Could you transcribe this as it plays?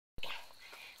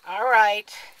All right.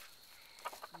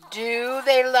 Do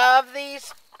they love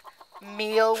these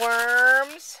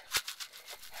mealworms?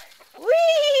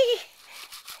 Whee!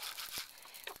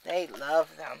 They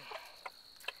love them.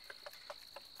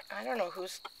 I don't know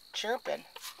who's chirping.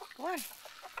 Come on.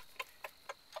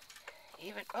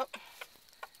 Even, oh.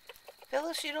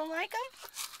 Phyllis, you don't like them?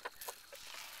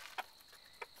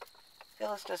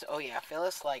 Phyllis does, oh yeah,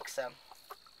 Phyllis likes them.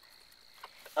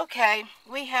 Okay,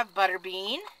 we have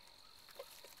Butterbean.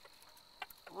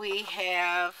 We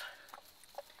have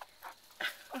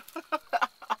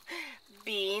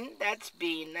Bean.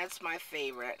 That's my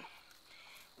favorite.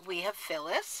 We have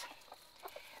Phyllis.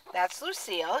 That's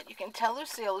Lucille. You can tell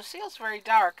Lucille. Lucille's very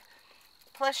dark.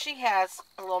 Plus she has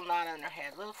a little knot on her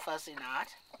head, a little fuzzy knot.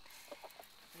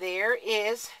 There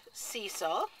is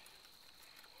Cecil.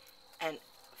 And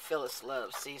Phyllis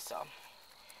loves Cecil.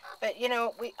 But you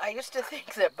know, I used to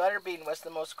think that Butterbean was the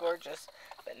most gorgeous.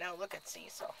 But now look at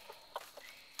Cecil.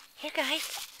 Here,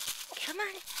 guys. Come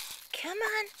on. Come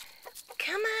on.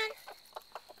 Come on.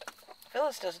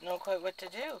 Phyllis doesn't know quite what to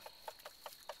do.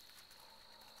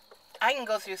 I can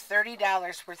go through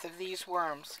 $30 worth of these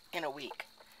worms in a week.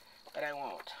 But I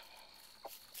won't.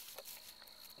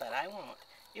 But I won't.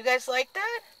 You guys like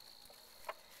that?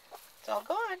 It's all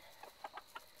gone.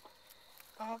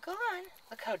 All gone.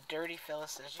 Look how dirty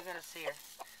Phyllis is. You gotta see her.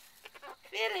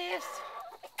 Phyllis.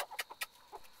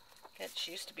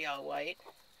 She used to be all white.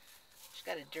 She's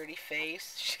got a dirty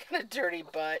face. She's got a dirty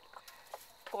butt.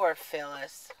 Poor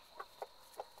Phyllis.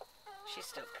 She's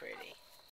still pretty.